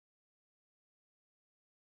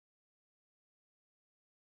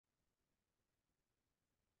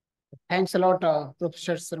Thanks a lot,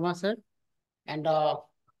 Professor Sharma, sir. And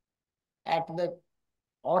at the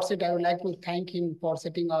outset, I would like to thank him for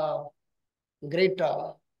setting a great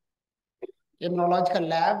immunological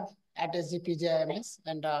lab at SGPGIMS,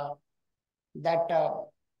 and that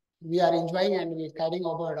we are enjoying and we're carrying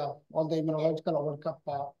over all the immunological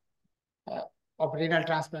workup of renal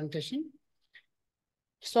transplantation.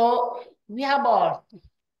 So we have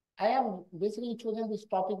I have basically chosen this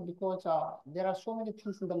topic because there are so many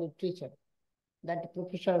things in the literature that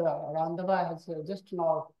Professor Randava has just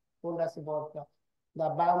now told us about the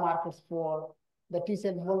biomarkers for the T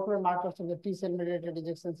cell, molecular markers of the T cell mediated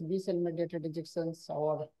rejections, B cell mediated rejections,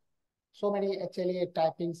 or so many HLA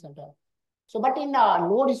typings and all. So, but in a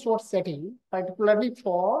low resource setting, particularly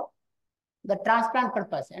for the transplant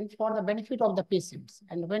purpose and for the benefit of the patients,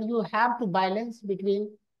 and when you have to balance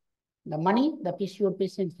between the money the PCO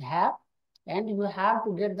patients have and you have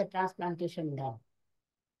to get the transplantation done,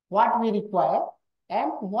 what we require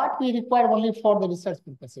and what we require only for the research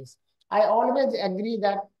purposes. I always agree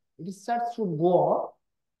that research should go on,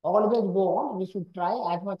 always go on. We should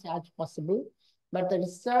try as much as possible, but the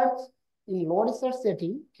research in low research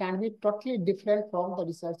setting can be totally different from the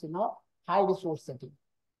research in a high resource setting,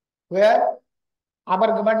 where our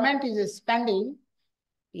government is spending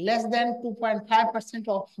less than 2.5%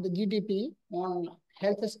 of the GDP on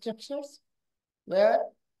health structures, where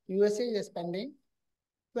USA is spending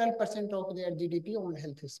 12% of their GDP on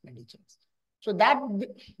health expenditures. So that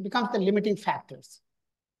becomes the limiting factors.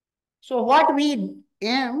 So what we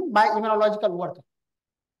aim by immunological work?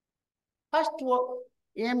 First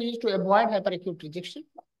aim is to avoid hyperacute rejection.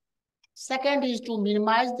 Second is to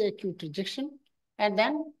minimize the acute rejection. And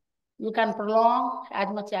then you can prolong as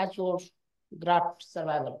much as your graft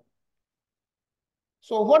survival.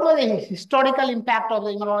 So what was the historical impact of the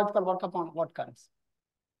immunological workup on outcomes?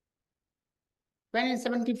 When in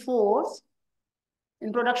 74,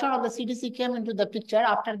 introduction of the CDC came into the picture,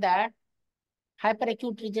 after that,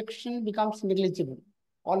 hyperacute rejection becomes negligible.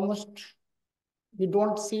 Almost you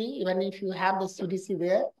don't see, even if you have the CDC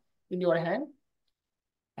there in your hand,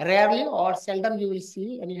 rarely or seldom you will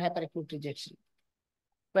see any hyperacute rejection.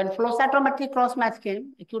 When flow cytometry cross-match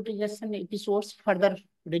came, acute rejection episodes further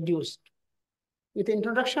reduced. With the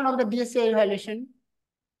introduction of the DSA evaluation,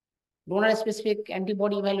 donor-specific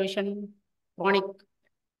antibody evaluation, chronic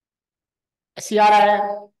CRI,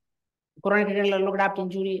 chronic renal allograft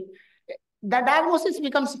injury, the diagnosis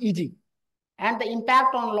becomes easy, and the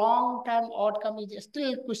impact on long-term outcome is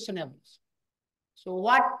still questionable. So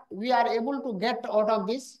what we are able to get out of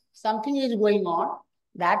this, something is going on,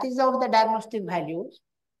 that is of the diagnostic values.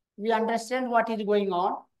 We understand what is going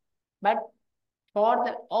on, but for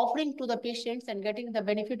the offering to the patients and getting the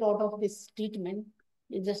benefit out of this treatment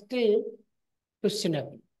is still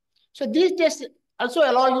questionable. So these tests also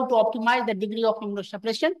allow you to optimize the degree of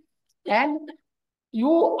immunosuppression, and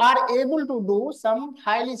you are able to do some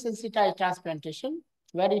highly sensitized transplantation,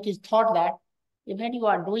 where it is thought that when you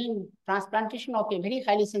are doing transplantation of a very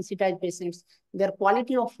highly sensitized patients, their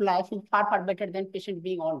quality of life is far, far better than patients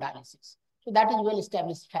being on dialysis. So that is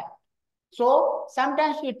well-established fact. So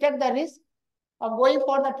sometimes we take the risk of going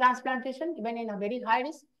for the transplantation, even in a very high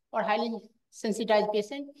risk or highly sensitized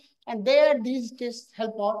patient. And there, these tests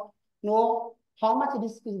help us know how much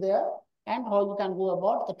risk is there and how you can go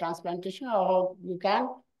about the transplantation, or how you can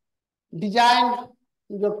design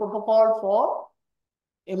your protocol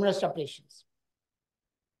for immunosuppressions.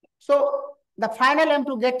 So the final aim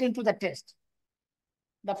to get into the test.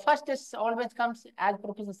 The first test always comes, as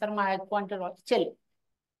Professor Sharma has pointed out, HLA.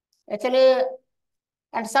 HLA,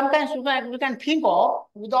 and sometimes we can think of,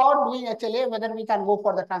 without doing HLA, whether we can go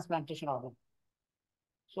for the transplantation or not.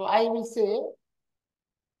 So I will say,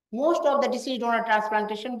 most of the deceased donor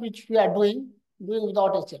transplantation which we are doing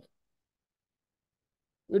without HLA.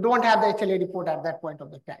 We don't have the HLA report at that point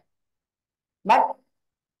of the time. But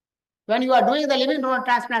when you are doing the living donor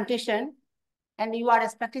transplantation and you are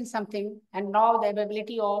expecting something, and now the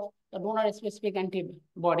availability of the donor-specific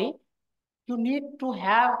antibody, you need to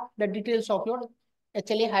have the details of your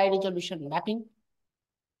HLA high resolution mapping.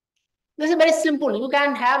 This is very simple. You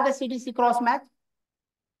can have the CDC cross-match,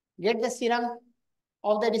 get the serum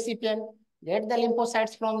of the recipient, get the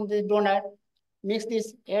lymphocytes from the donor, mix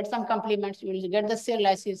this, add some complements, you will get the cell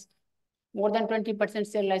lysis. More than 20%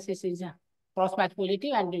 cell lysis is cross-match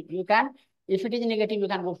positive, and you can, if it is negative, you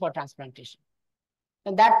can go for transplantation.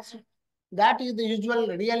 And that is the usual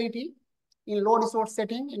reality in low resource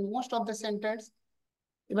setting in most of the centers,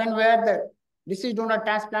 even where the deceased donor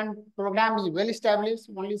transplant program is well established,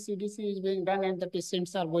 only CDC is being done and the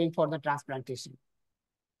patients are going for the transplantation.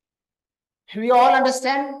 We all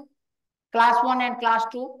understand class 1 and class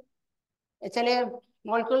 2. HLA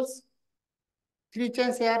molecules, 3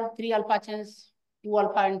 chains here, 3 alpha chains, 2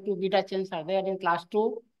 alpha and 2 beta chains are there in class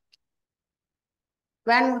 2.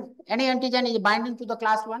 When any antigen is binding to the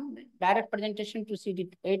class 1, direct presentation to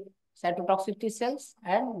CD8 cytotoxicity cells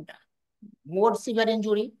and more severe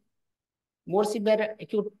injury, more severe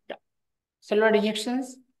acute cellular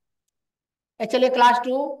rejections. HLA class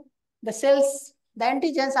 2, the cells, the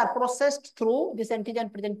antigens are processed through this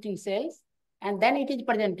antigen presenting cells and then it is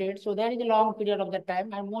presented. So there is a long period of the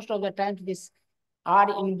time and most of the times these are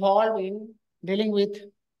involved in dealing with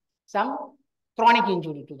some chronic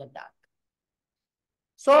injury to the duct.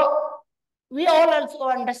 So we all also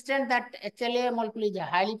understand that HLA molecule is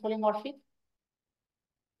highly polymorphic.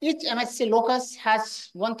 Each MHC locus has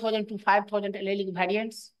 1,000 to 5,000 allelic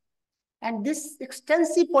variants. And this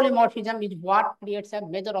extensive polymorphism is what creates a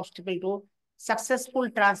major obstacle to successful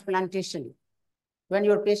transplantation. When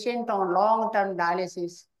your patient on long-term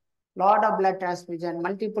dialysis, lot of blood transfusion,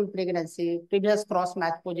 multiple pregnancy, previous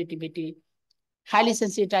cross-match positivity, highly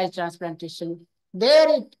sensitized transplantation, there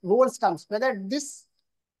it roles comes, whether this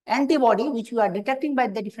antibody, which you are detecting by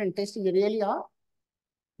the different tests, is really a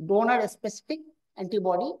donor-specific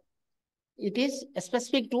antibody. It is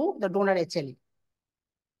specific to the donor HLA.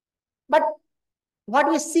 But what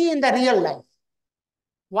we see in the real life,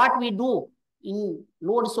 what we do in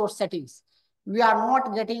low resource settings, we are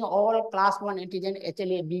not getting all class 1 antigen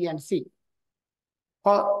HLA, B and C.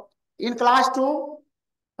 In class 2,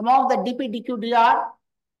 among the DP, DQ, DR,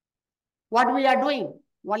 what we are doing?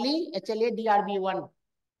 Only HLA, DRB1.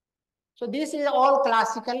 So this is all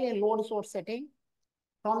classical in low resource setting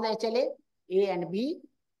from the HLA, A and B,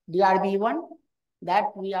 DRB1 that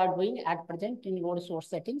we are doing at present in low resource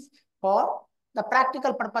settings for the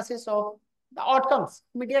practical purposes of the outcomes.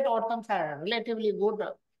 Immediate outcomes are relatively good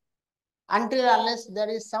until unless there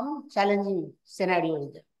is some challenging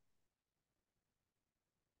scenario there.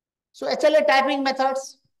 So HLA typing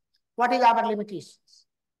methods, what is our limitations?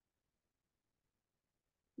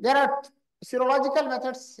 There are serological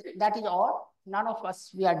methods, that is all. None of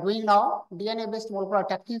us we are doing now. DNA-based molecular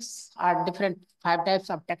techniques are different. 5 types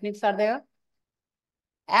of techniques are there.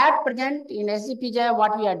 At present, in SGPGI,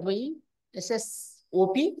 what we are doing,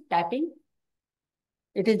 SSOP typing.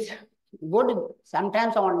 It is good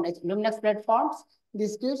sometimes on Luminex platforms.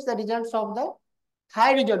 This gives the results of the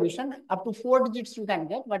high resolution. Up to 4 digits you can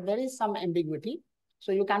get, but there is some ambiguity.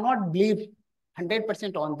 So you cannot believe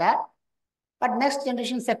 100% on that. But next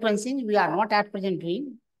generation sequencing, we are not at present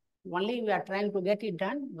doing. Only we are trying to get it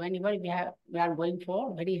done whenever we are going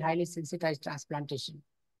for very highly sensitized transplantation.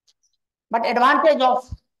 But advantage of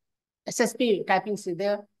SSP typing is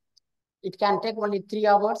there. It can take only 3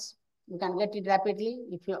 hours. You can get it rapidly.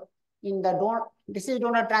 If you in the this is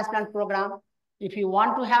donor transplant program. If you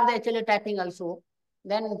want to have the HLA typing also,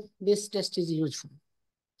 then this test is useful.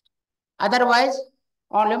 Otherwise,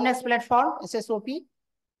 on Luminex platform, SSOP,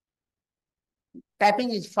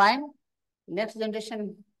 typing is fine. Next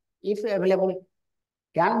generation, if available,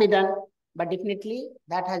 can be done, but definitely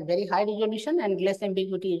that has very high resolution and less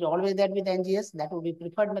ambiguity is always there with NGS. That would be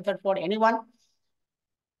preferred method for anyone.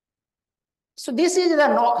 So this is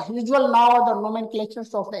the usual now the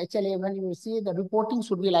nomenclatures of the HLA. When you see the reporting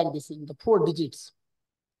should be like this in the 4 digits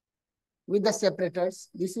with the separators.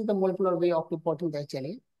 This is the molecular way of reporting the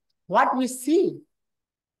HLA. What we see,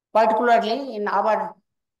 particularly in our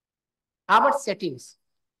settings,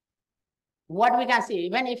 what we can see,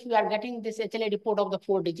 even if we are getting this HLA report of the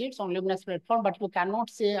 4 digits on Luminex platform, but you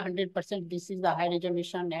cannot say 100% this is the high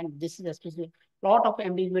resolution and this is a specific, lot of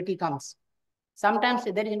ambiguity comes. Sometimes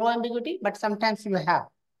there is no ambiguity, but sometimes you have.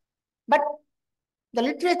 But the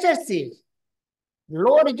literature says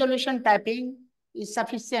low resolution typing is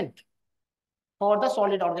sufficient for the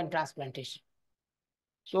solid organ transplantation.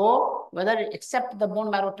 So whether except the bone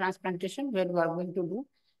marrow transplantation where we are going to do,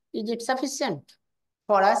 is it sufficient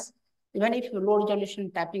for us? Even if low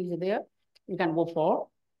resolution typing is there, you can go for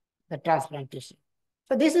the transplantation.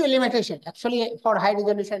 So this is a limitation. Actually, for high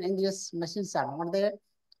resolution NGS machines are not there.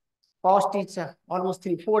 Cost is almost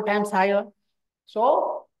 3-4 times higher.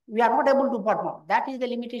 So we are not able to perform. That is the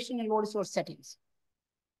limitation in low resource settings.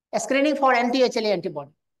 A screening for anti-HLA antibody.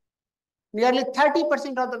 Nearly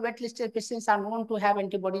 30% of the wait-listed patients are known to have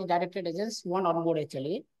antibodies directed against 1 or more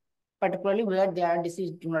HLA, particularly where they are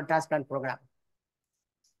deceased donor transplant program.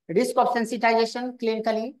 Risk of sensitization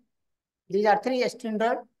clinically. These are 3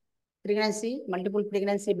 standard: pregnancy, multiple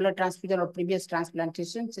pregnancy, blood transfusion, or previous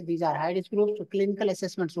transplantations. So these are high risk groups. So clinical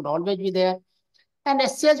assessment should always be there. And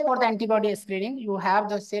SCH for the antibody screening, you have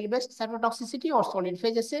the cell-based cytotoxicity or solid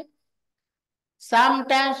phase assay.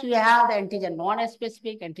 Sometimes you have the antigen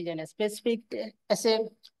non-specific, antigen specific assay.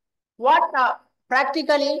 what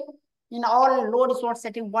practically in all low resource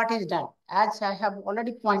setting, what is done? As I have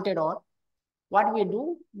already pointed out, what we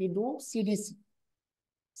do CDC.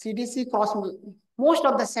 CDC cross, most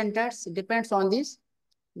of the centers depends on this.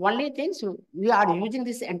 Only things we are using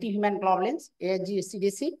this anti-human globulins, ASG,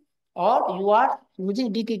 CDC, or you are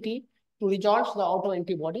using DTT to resolve the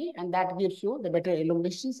autoantibody, and that gives you the better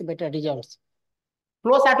illuminations, the better results.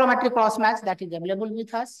 Flow cytometric cross match that is available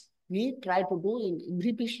with us, we try to do in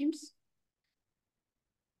every patients.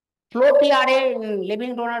 Flow PRA in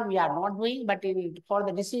living donor, we are not doing, but for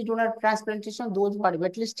the deceased donor transplantation, those who are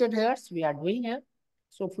wet-listed hairs, we are doing here.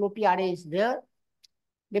 So flow PRA is there.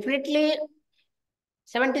 Definitely,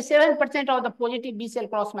 77% of the positive B cell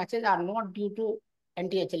cross matches are not due to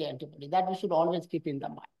anti-HLA antibody. That we should always keep in the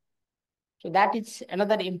mind. So that is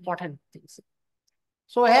another important thing.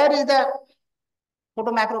 So here is the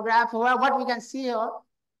photomacrograph. What we can see here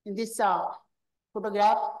in this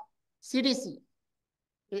photograph, CDC,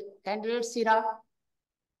 candidate sera,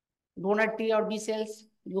 donor T or B cells.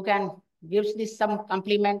 You can give this some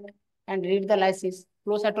complement and read the lysis,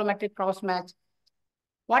 flow cytometric cross match.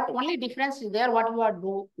 What only difference is there, what you are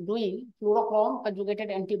doing, fluorochrome conjugated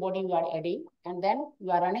antibody you are adding, and then you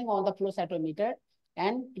are running on the flow cytometer,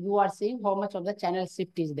 and you are seeing how much of the channel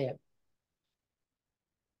shift is there.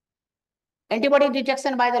 Antibody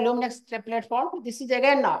detection by the Luminex platform. This is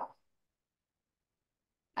again, I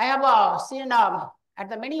have seen at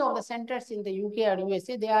the many of the centers in the UK or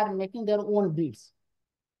USA, they are making their own beads.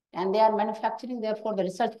 And they are manufacturing there for the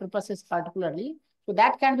research purposes particularly. So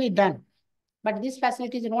that can be done. But this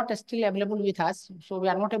facility is not still available with us, so we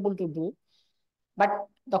are not able to do. But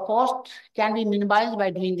the cost can be minimized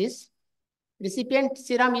by doing this. Recipient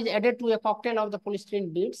serum is added to a cocktail of the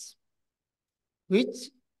polystyrene beads,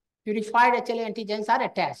 which purified HLA antigens are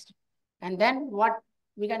attached. And then what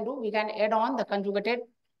we can do, we can add on the conjugated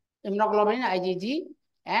immunoglobulin IgG.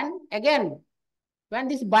 And again, when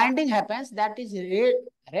this binding happens, that is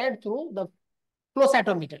read through the flow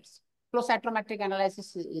cytometers. Flow cytometric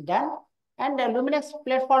analysis is done. And the Luminex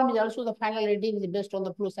platform is also the final reading is based on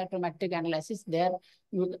the flow cytometric analysis. There,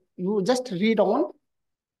 you just read on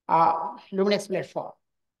Luminex platform.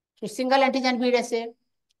 So single antigen bead assay.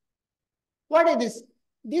 What is this?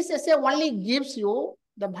 This assay only gives you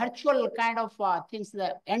the virtual kind of things.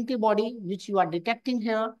 The antibody which you are detecting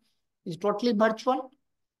here is totally virtual.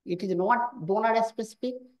 It is not donor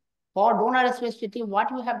specific. For donor specificity, what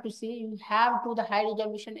you have to see, you have to the high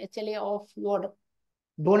resolution HLA of your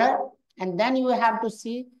donor, and then you have to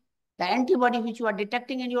see the antibody which you are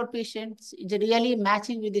detecting in your patients is really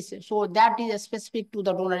matching with this. So that is specific to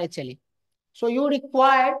the donor HLA. So you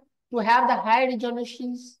require to have the high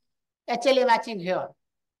resolutions HLA matching here.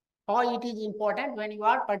 Or it is important when you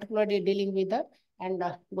are particularly dealing with the and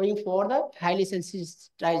going for the highly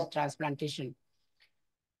sensitized transplantation.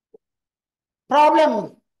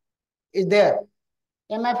 Problem is there.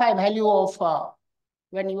 MFI value of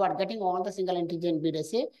when you are getting on the single antigen bead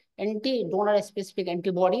assay, anti-donor specific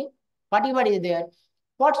antibody, whatever is there,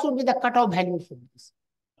 what should be the cutoff value for this?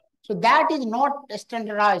 So that is not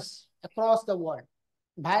standardized across the world.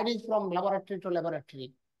 Varies from laboratory to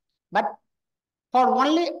laboratory. But for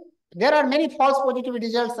only, there are many false positive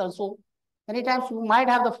results also. Many times you might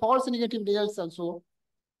have the false negative results also.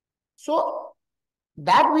 So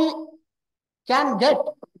that we can get,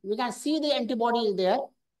 we can see the antibody is there.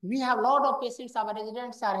 We have a lot of patients, our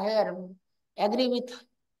residents are here, agree with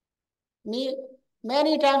me.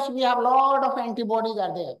 Many times we have a lot of antibodies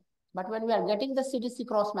are there. But when we are getting the CDC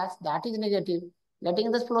cross match, that is negative.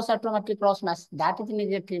 Getting the flow cytometric cross match, that is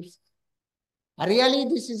negative. Really,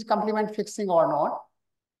 this is complement fixing or not.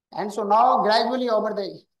 And so now gradually over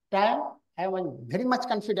the time, I am very much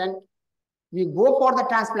confident. We go for the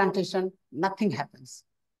transplantation, nothing happens.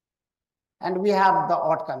 And we have the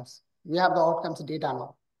outcomes. We have the outcomes data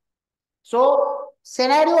now. So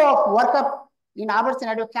scenario of workup in our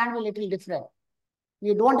scenario can be a little different.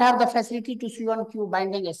 We don't have the facility to C1Q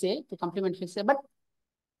binding assay to complement fixer, but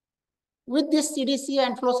with this CDC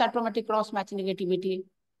and flow cytometric cross match negativity,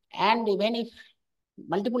 and even if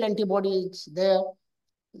multiple antibodies there,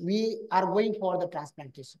 we are going for the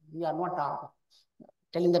transplantation. We are not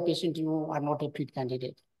telling the patient you are not a fit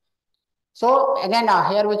candidate. So again,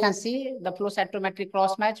 here we can see the flow cytometric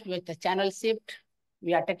cross match with the channel shift.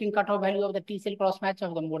 We are taking cutoff value of the T cell cross match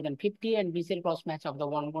of the more than 50 and B cell cross match of the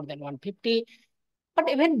more than 150. But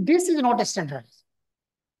even this is not standardized.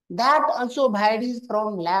 That also varies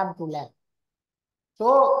from lab to lab.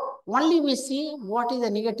 So only we see what is the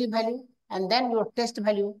negative value and then your test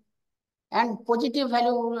value. And positive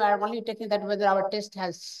value, we are only taking that whether our test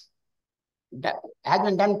has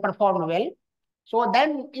been done, performed well. So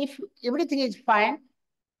then if everything is fine,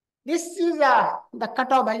 this is the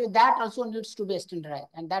cutoff value that also needs to be standardized,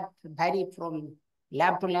 and that vary from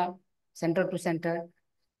lab to lab, center to center.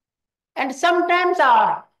 And sometimes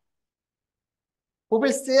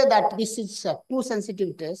people say that this is a too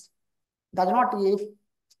sensitive test. Does not, if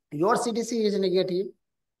your CDC is negative,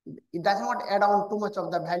 it does not add on too much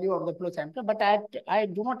of the value of the flow sample, but I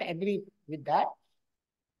do not agree with that.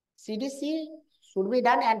 CDC should be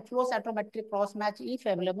done, and flow cytometric cross match if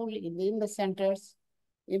available in the centers.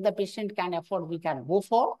 If the patient can afford, we can go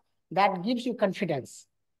for. That gives you confidence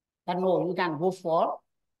that no, you can go for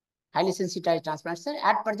highly sensitized transplantation.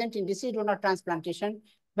 At present, in deceased donor transplantation,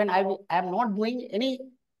 when I am not doing any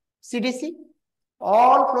CDC,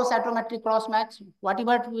 all flow cytometric cross match,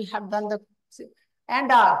 whatever we have done, the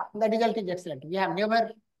result is excellent. We have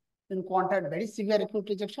never encountered very severe acute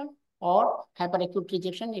rejection or hyperacute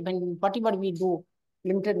rejection. Even whatever we do,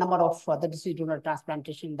 limited number of the deceased donor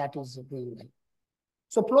transplantation, that is doing well.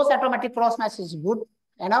 So flow cytometric cross match is good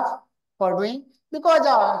enough for doing, because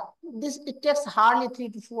it takes hardly 3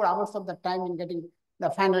 to 4 hours of the time in getting the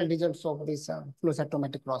final results of this flow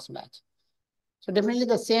cytometric cross match. So definitely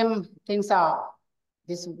the same things are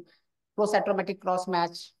this flow cytometric cross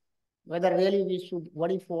match, whether really we should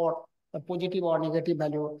worry for the positive or negative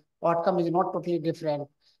value, outcome is not totally different.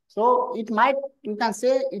 So it might, you can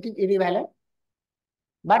say it is irrelevant,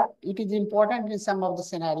 but it is important in some of the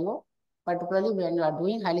scenario, particularly when you are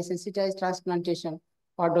doing highly sensitized transplantation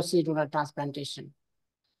or deceased donor transplantation.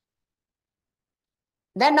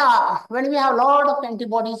 Then when we have a lot of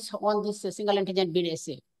antibodies on this single antigen bead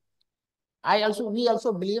assay, we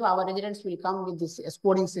also believe our residents will come with this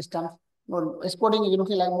scoring system. Scoring is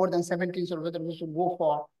looking like more than 17, so whether we should go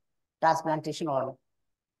for transplantation or not.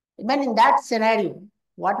 Even in that scenario,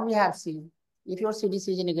 what we have seen, if your CDC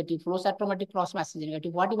is negative, flow cytometric cross match is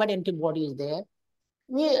negative, whatever antibody is there,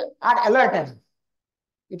 we are alerted.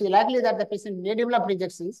 It is likely that the patient may develop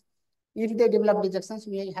rejections. If they develop rejections,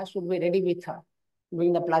 we have to be ready with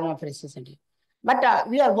doing the plasmapheresis. But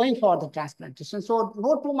we are going for the transplantation. So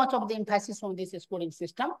not too much of the emphasis on this scoring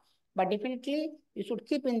system, but definitely you should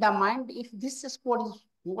keep in the mind, if this score is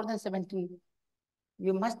more than 17,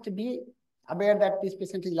 you must be aware that this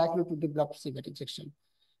patient is likely to develop severe rejection.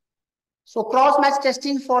 So cross-match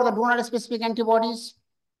testing for the donor-specific antibodies,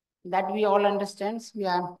 that we all understand. We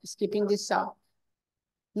are skipping this.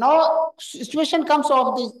 Now, situation comes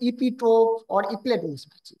of these epitope or eplet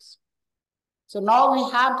mismatches. So now we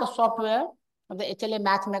have the software of the HLA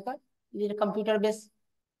matchmaker, it is a computer-based.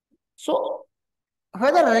 So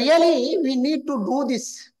whether really we need to do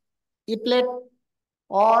this eplet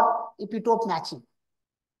or epitope matching.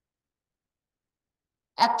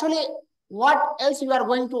 Actually, what else you are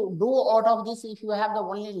going to do out of this? If you have the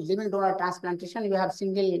only living donor transplantation, you have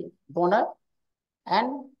single donor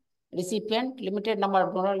and recipient, limited number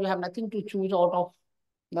of donor, you have nothing to choose out of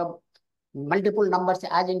the multiple numbers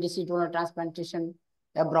as in deceased donor transplantation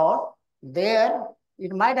abroad. There,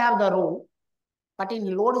 it might have the role, but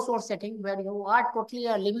in low resource setting where you are totally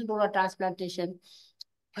a living donor transplantation,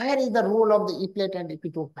 where is the role of the eplet and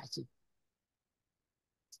epitope matching?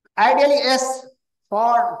 Ideally, yes,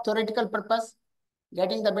 for theoretical purpose,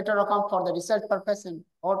 getting the better outcome for the research purpose and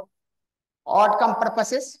or outcome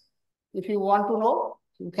purposes. If you want to know,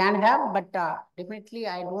 you can have, but definitely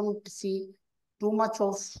I don't see too much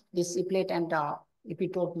of this eplet and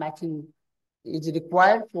epitope matching is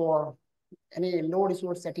required for any low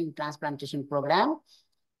resource setting transplantation program.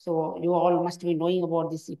 So you all must be knowing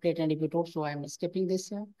about this eplet and epitope, so I'm skipping this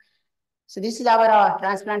here. So this is our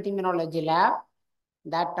transplant immunology lab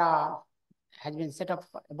that has been set up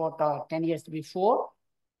about 10 years before.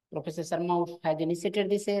 Professor Sharma has initiated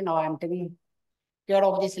this, now I'm taking care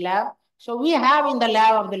of this lab. So we have in the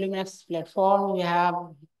lab of the Luminex platform, we have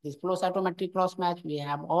this flow cytometric cross match, we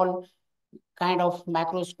have all kind of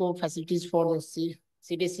microscope facilities for the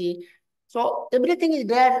CDC. So everything is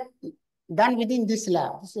there done within this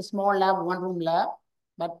lab. This is a small lab, one room lab,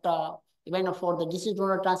 but even for the deceased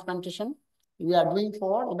donor transplantation, we are doing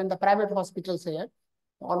for even the private hospitals here.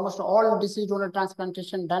 Almost all deceased donor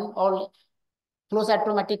transplantation done, all flow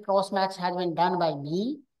cytometric cross match has been done by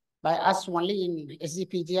me, by us only in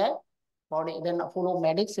SGPGI, for even follow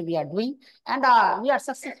medics we are doing. And we are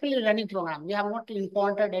successfully running program. We have not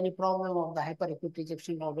encountered any problem of the hyperacute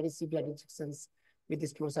rejection or very severe rejections with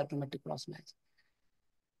this flow cytometric cross match.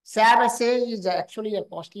 SAB assay is actually a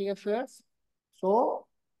costly affair. So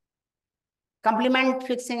complement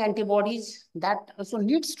fixing antibodies, that also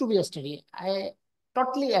needs to be a study. I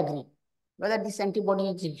totally agree. Whether this antibody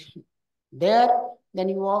is there, then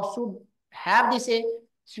you should have this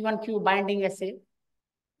C1q binding assay.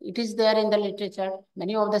 It is there in the literature.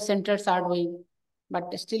 Many of the centers are doing,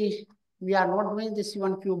 but still we are not doing this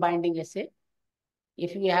C1q binding assay.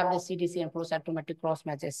 If we have the CDC and post-symptomatic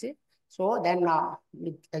cross-match assay, so then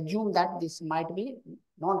we assume that this might be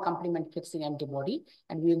non-complement fixing antibody,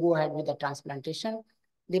 and we go ahead with the transplantation.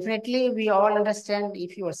 Definitely, we all understand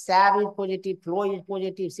if your SAB is positive, flow is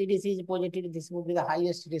positive, CDC is positive, this would be the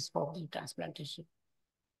highest risk of the transplantation.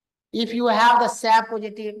 If you have the SAB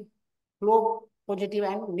positive, flow positive,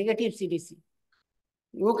 and negative CDC,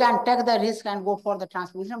 you can take the risk and go for the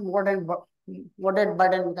transplantation. Moderate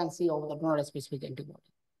burden you can see over the donor-specific antibody.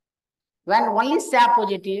 When only SAB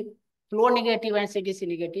positive, flow negative, and CDC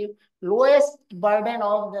negative, lowest burden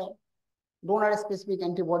of the donor-specific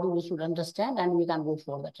antibody we should understand, and we can go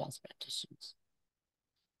for the transplantations.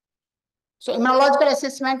 So immunological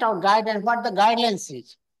assessment or guidance, what the guidelines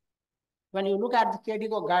is. When you look at the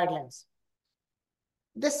KDIGO guidelines,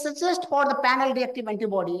 this suggests for the panel reactive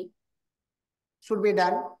antibody should be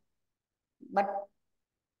done, but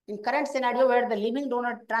in current scenario where the living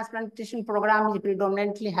donor transplantation program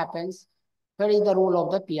predominantly happens, where is the role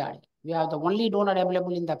of the PRA? We have the only donor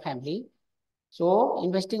available in the family. So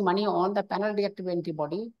investing money on the panel reactive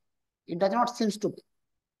antibody, it does not seem to be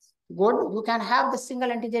good. You can have the single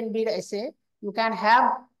antigen bead assay. You can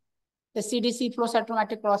have the CDC flow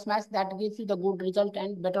cytometric cross match that gives you the good result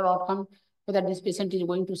and better outcome whether this patient is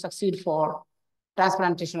going to succeed for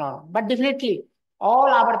transplantation or not. But definitely, all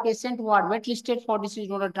our patients who are waitlisted for disease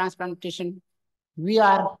donor transplantation, we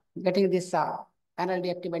are getting this panel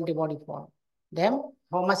reactive antibody for them.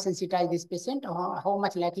 How much sensitized this patient, how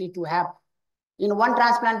much likely to have. In one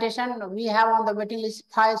transplantation, we have on the waiting list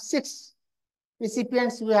 5, 6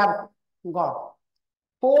 recipients we have got.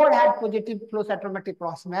 4 had positive flow cytometric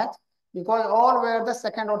cross match because all were the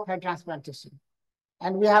second or third transplantation.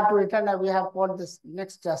 And we have to return and we have got this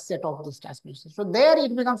next set of this transplantation. So there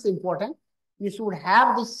it becomes important. We should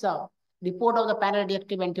have this report of the panel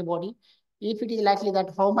reactive antibody. If it is likely that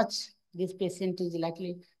how much this patient is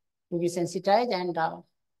likely to be sensitized and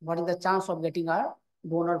what is the chance of getting a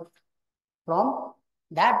donor from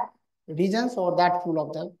that regions or that pool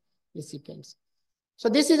of the recipients. So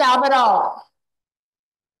this is our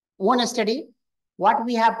own study, what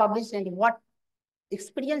we have published and what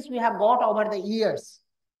experience we have got over the years.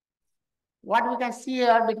 What we can see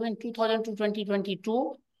here between 2000 to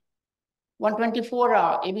 2022, 124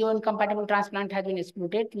 ABO incompatible transplant has been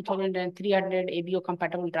excluded, 2,300 ABO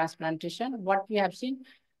compatible transplantation. What we have seen,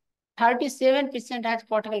 37% has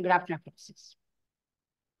cortical graft necrosis.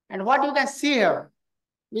 And what you can see here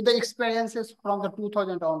with the experiences from the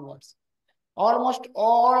 2000 onwards, almost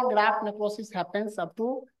all graft necrosis happens up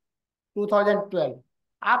to 2012.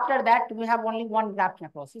 After that, we have only one graft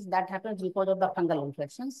necrosis that happens because of the fungal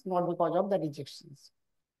infections, not because of the rejections.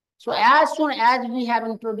 So as soon as we have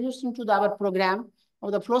introduced into our program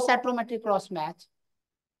of the flow cytometric cross match,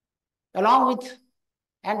 along with,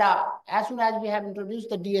 and as soon as we have introduced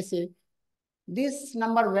the DSA, this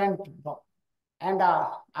number went down. And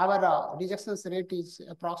our rejections rate is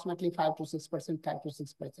approximately 5 to 6%, 5 to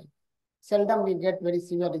 6%. Seldom we get very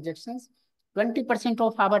severe rejections. 20%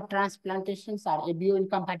 of our transplantations are ABO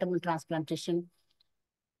incompatible transplantation.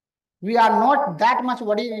 We are not that much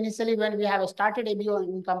worried initially when we have started ABO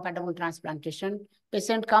incompatible transplantation.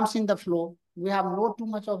 Patient comes in the flow. We have not too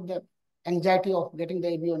much of the anxiety of getting the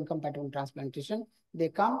ABO incompatible transplantation. They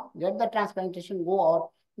come, get the transplantation, go out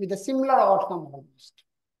with a similar outcome almost.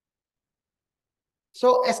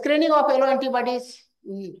 So screening of yellow antibodies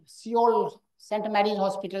in Seoul, St. Mary's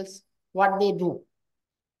hospitals, what they do?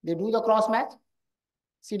 They do the cross match,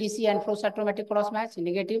 CDC and flow cytometric cross match,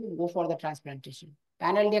 negative, go for the transplantation.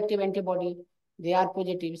 Panel reactive antibody, they are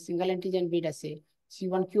positive, single antigen bead assay,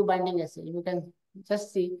 C1q binding assay. You can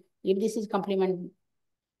just see if this is complement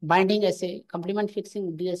binding assay, complement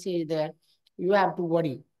fixing DSA is there, you have to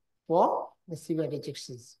worry for the severe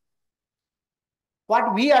rejections.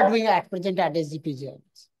 What we are doing at present at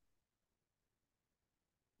SGPGIMS,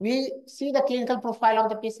 we see the clinical profile of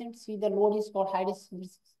the patient, see the low risk or high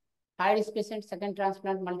risk patient, second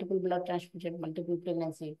transplant, multiple blood transfusion, multiple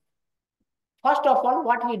pregnancy. First of all,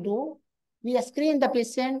 what we do, we screen the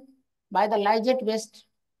patient by the Lyset-based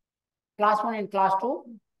class 1 and class 2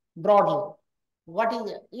 broadly. What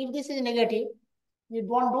is, if this is negative, we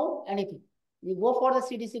don't do anything. We go for the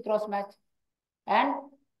CDC cross match and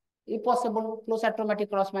if possible, flow cytometric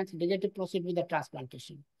cross match, negative proceed with the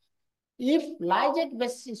transplantation. If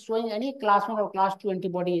Lyset-based is showing any class 1 or class 2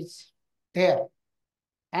 antibody is there,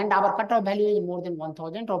 and our cutoff value is more than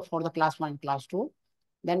 1000 or for the class 1 and class 2,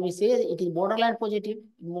 then we say it is borderline positive,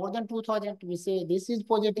 more than 2000, we say this is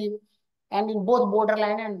positive, and in both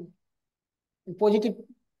borderline and positive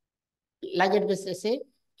ligate-based assay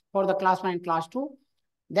for the class 1 and class 2.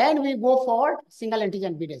 Then we go for single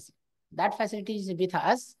antigen bead assay. That facility is with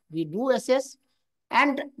us. We do assess,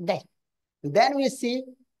 and then we see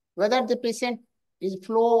whether the patient is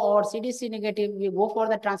flow or CDC negative. We go for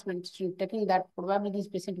the transplantation, taking that probably this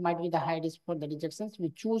patient might be the high risk for the rejections.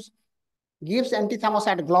 We choose gives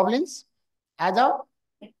antithymocyte globulins as a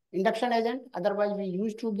induction agent. Otherwise, we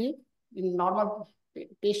used to give in normal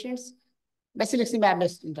patients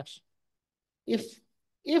basiliximab-based induction. If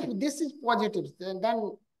this is positive,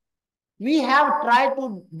 then we have tried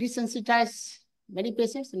to desensitize many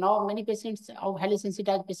patients. Now, many patients are highly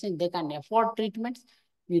sensitized patients, they can afford treatments.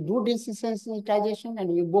 We do desensitization and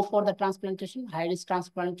we go for the transplantation, high-risk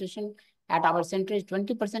transplantation at our center is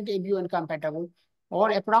 20% ABO incompatible,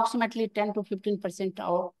 or approximately 10 to 15%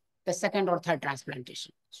 of the second or third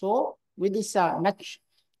transplantation. So with this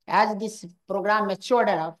as this program matured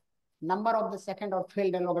enough, number of the second or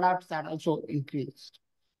failed allografts are also increased.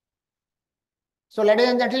 So ladies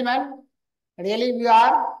and gentlemen, really we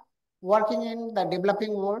are working in the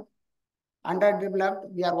developing world, underdeveloped,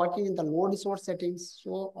 we are working in the low resource settings.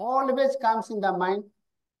 So always comes in the mind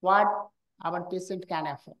what our patient can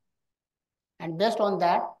afford. And based on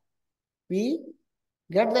that, we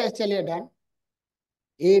get the HLA done,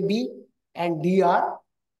 A, B, and DR,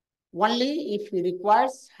 only if it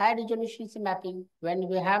requires high resolution mapping when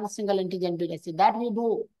we have single antigen bead assay. That we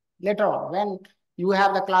do later on when you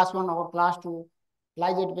have the class 1 or class 2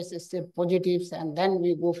 ligate-based assay positives, and then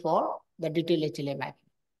we go for the detailed HLA mapping.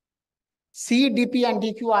 C, DP, and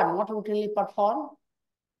DQ are not routinely performed.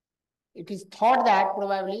 It is thought that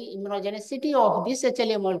probably immunogenicity of these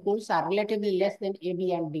HLA molecules are relatively less than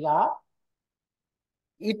AB and DR.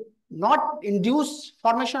 It not induce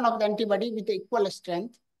formation of the antibody with equal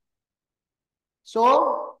strength.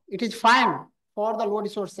 So it is fine for the low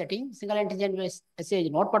resource setting. Single antigen assay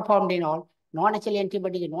is not performed in all. Non-HLA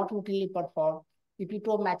antibody is not routinely performed.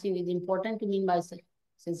 epitope matching is important to minimize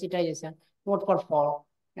sensitization, not performed.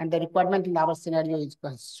 And the requirement in our scenario is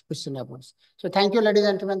questionable. So thank you, ladies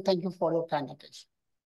and gentlemen. Thank you for your kind attention.